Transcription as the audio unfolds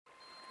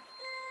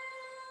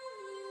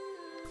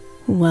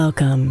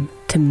Welcome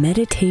to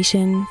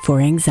Meditation for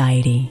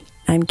Anxiety.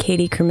 I'm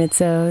Katie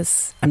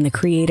Kermitzos. I'm the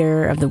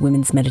creator of the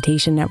Women's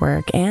Meditation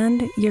Network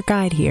and your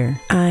guide here.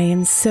 I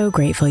am so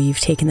grateful you've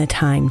taken the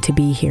time to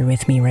be here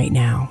with me right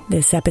now.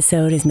 This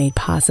episode is made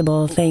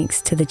possible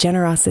thanks to the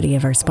generosity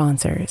of our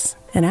sponsors.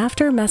 And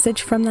after a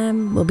message from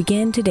them, we'll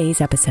begin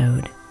today's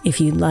episode. If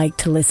you'd like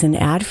to listen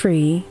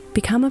ad-free,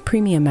 become a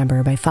premium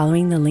member by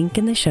following the link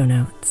in the show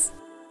notes.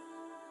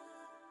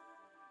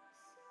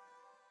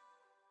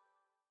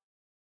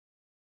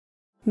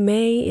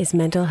 May is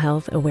Mental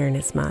Health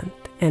Awareness Month.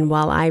 And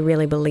while I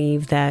really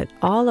believe that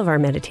all of our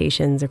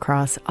meditations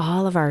across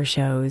all of our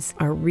shows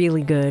are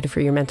really good for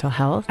your mental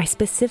health, I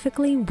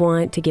specifically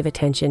want to give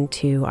attention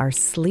to our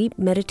Sleep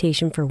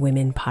Meditation for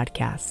Women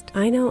podcast.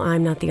 I know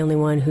I'm not the only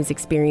one who's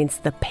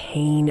experienced the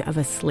pain of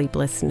a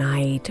sleepless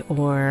night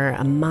or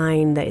a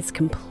mind that is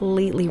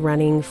completely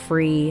running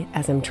free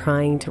as I'm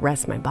trying to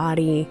rest my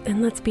body.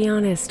 And let's be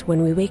honest,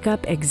 when we wake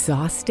up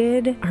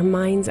exhausted, our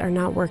minds are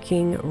not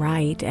working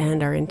right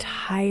and our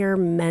entire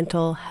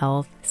mental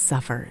health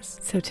suffers.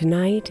 So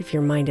tonight, if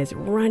your mind is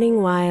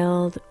running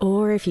wild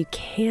or if you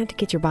can't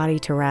get your body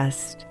to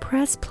rest,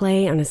 press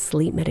play on a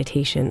sleep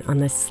meditation on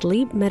the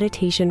Sleep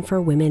Meditation for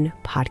Women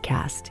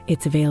podcast.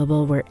 It's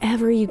available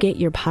wherever you get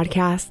your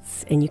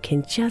podcasts, and you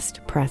can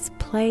just press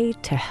play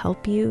to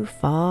help you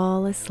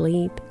fall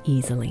asleep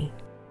easily.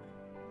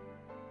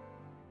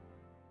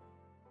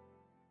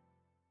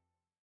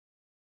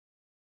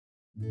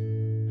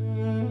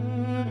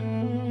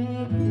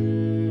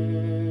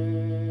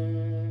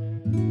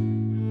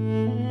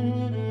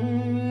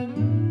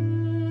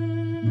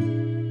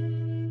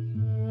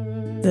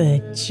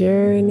 The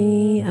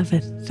journey of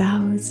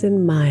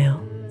 1,000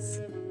 miles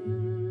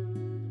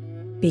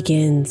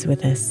begins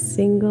with a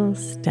single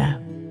step.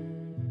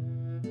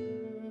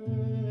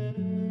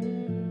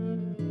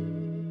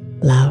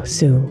 Lao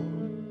Tzu.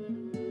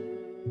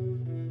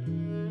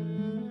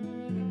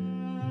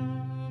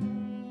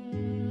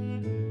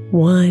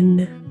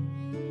 One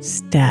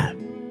step.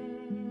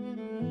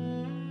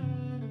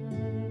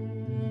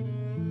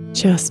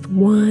 Just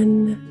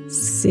one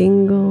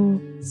single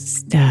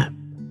step.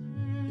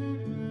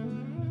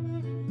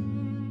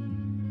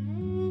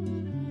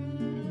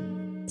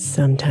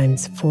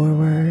 Sometimes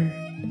forward,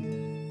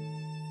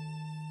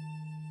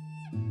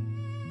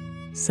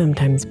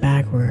 sometimes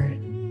backward,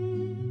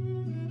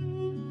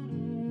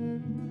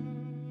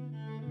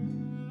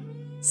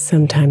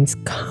 sometimes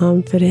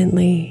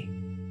confidently,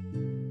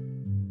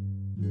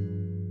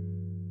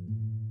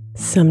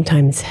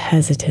 sometimes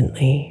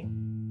hesitantly.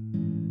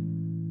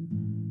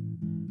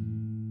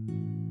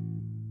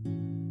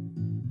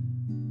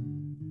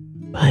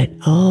 But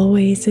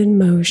always in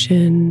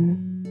motion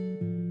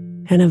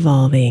and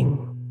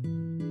evolving.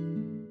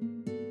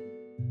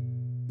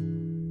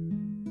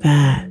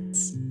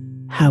 That's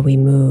how we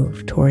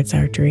move towards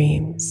our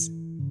dreams.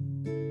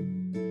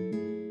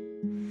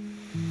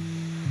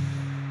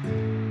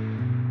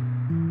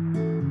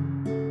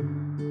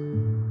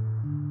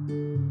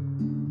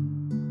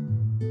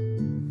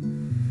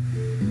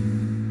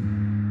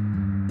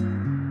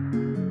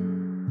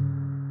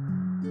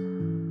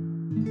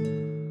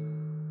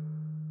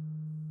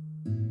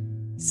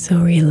 So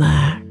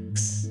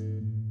relax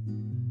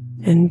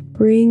and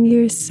bring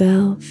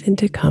yourself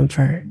into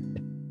comfort.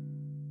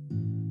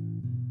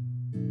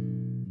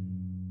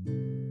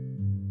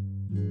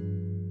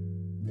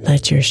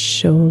 Let your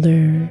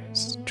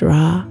shoulders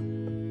drop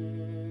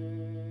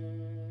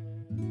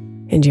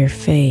and your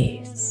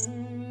face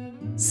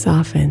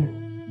soften.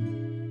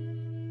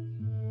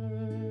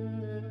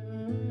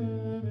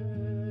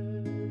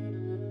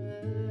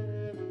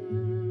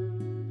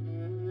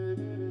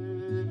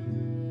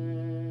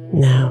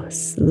 Now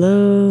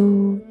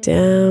slow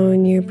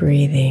down your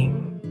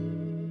breathing,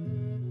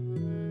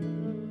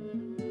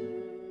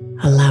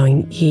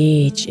 allowing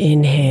each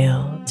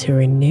inhale to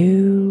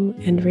renew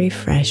and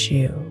refresh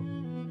you.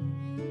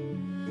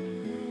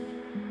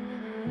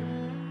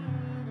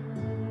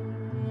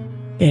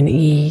 And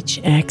each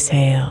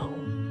exhale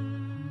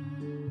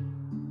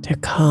to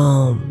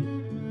calm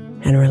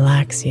and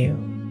relax you.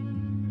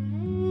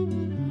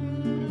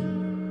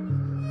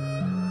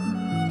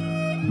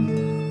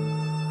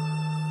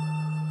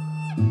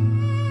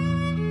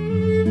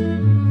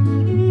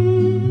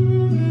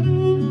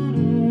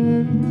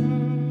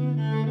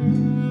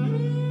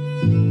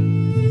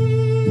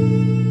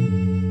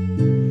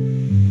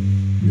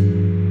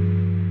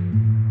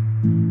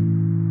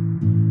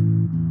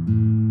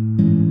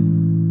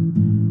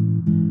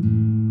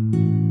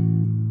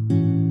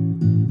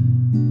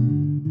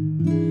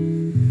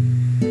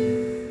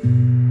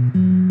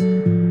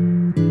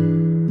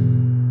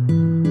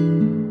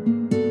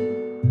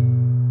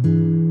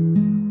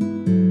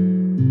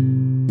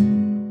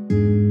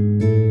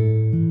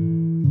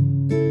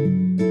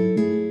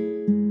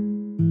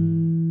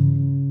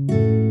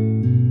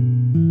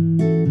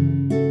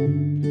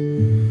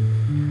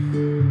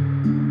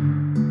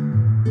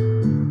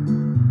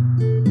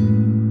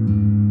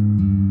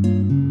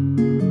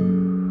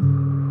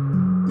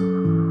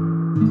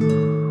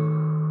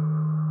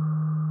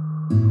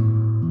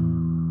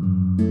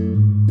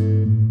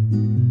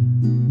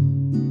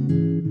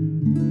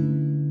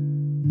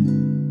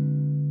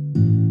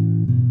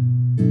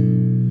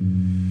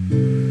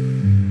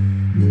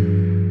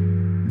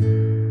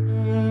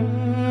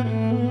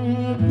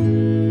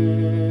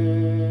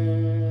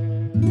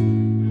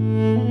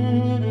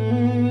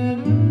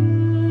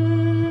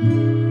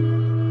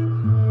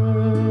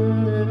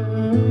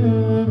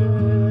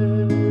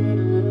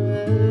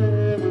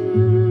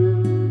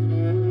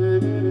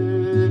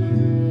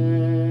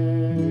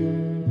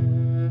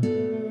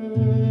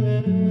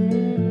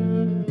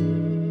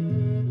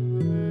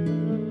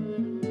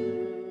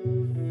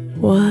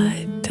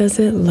 does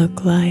it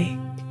look like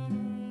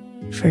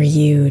for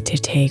you to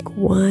take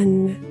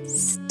one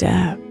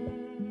step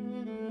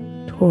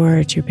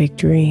towards your big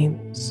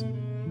dreams?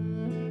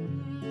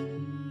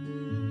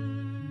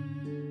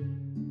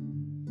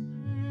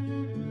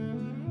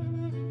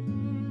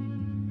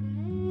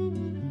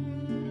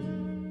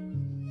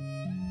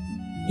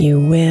 You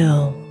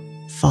will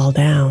fall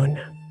down.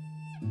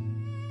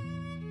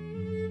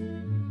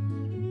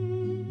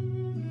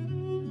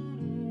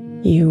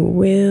 You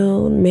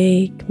will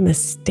make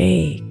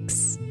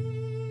mistakes.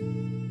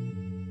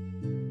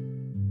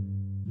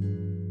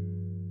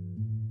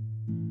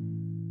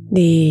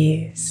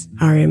 These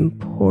are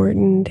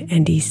important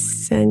and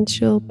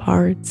essential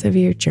parts of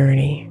your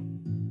journey.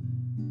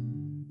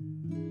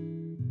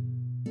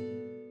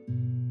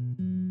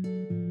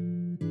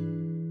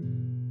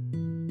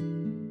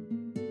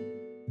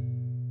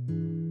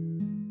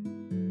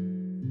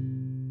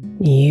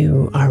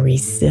 You are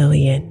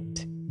resilient.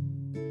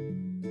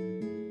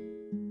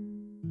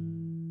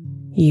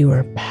 You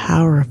are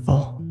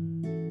powerful.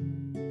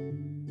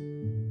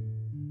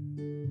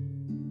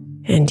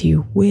 And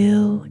you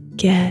will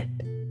get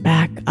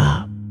back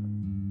up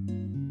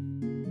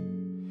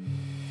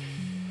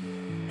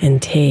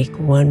and take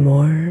one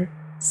more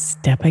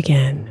step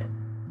again.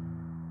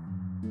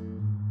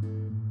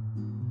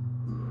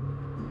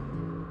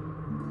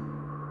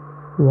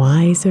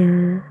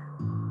 Wiser,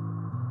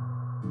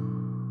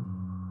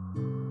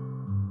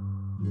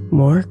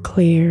 more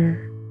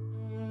clear,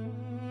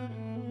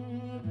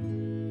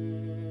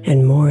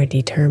 and more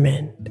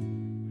determined.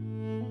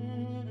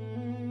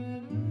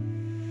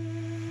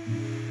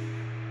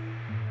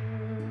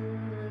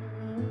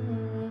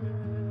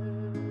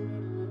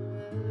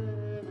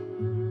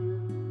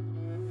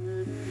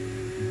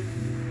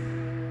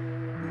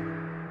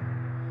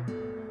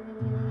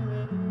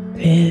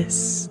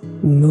 This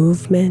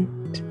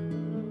movement,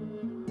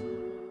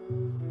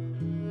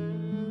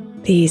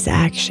 these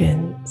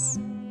actions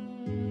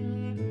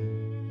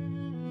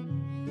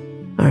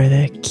are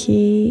the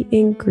key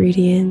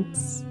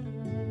ingredients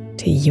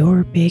to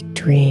your big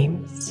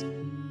dreams.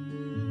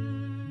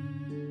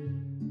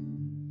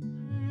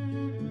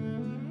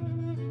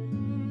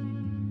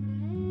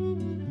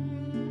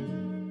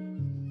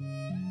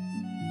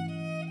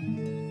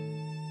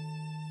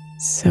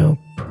 So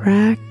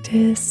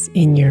practice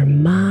in your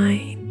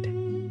mind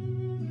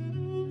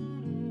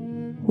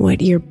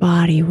what your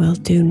body will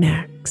do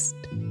next.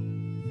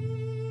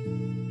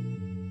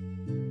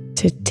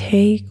 To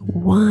take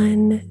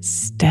one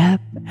step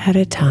at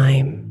a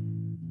time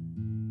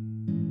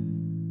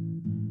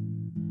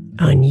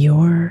on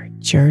your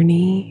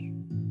journey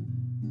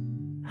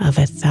of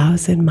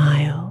 1,000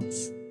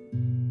 miles.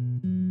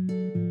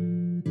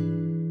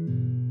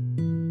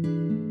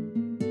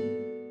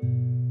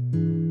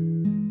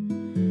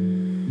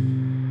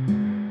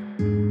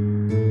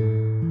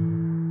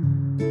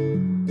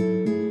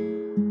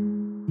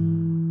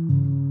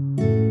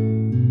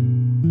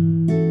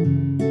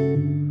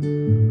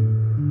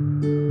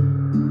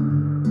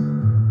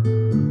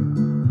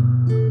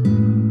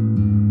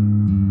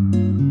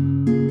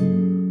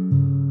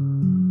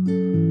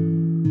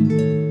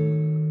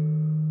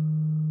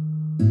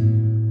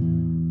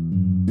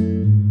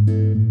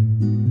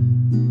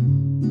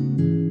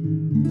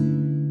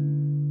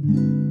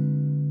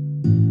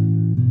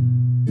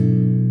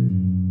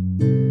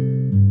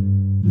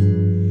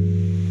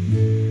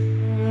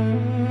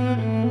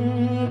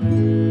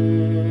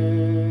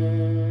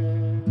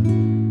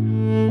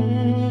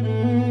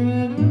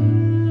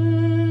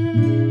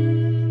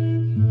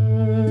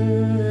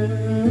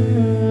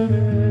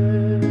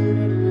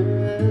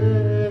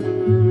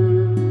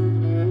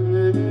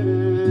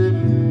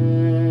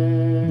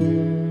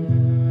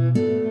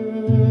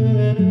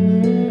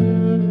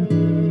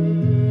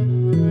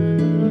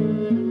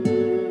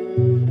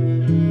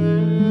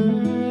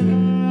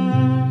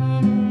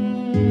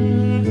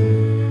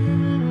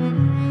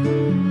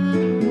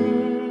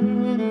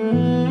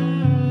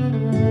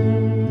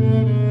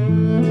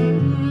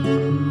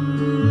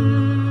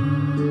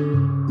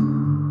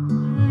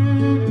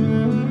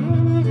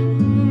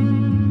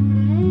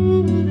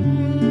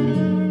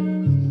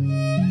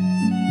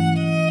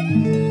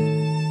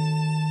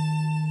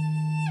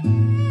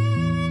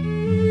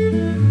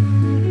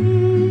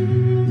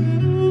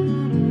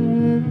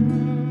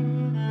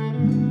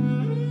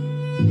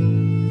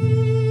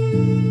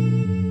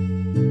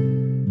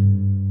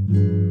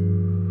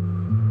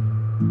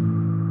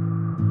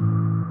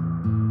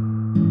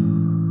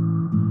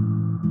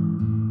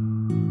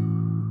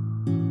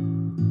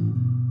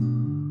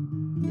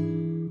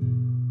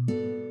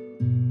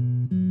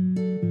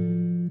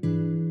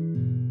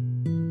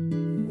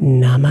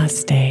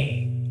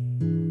 Namaste,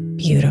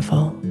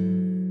 beautiful.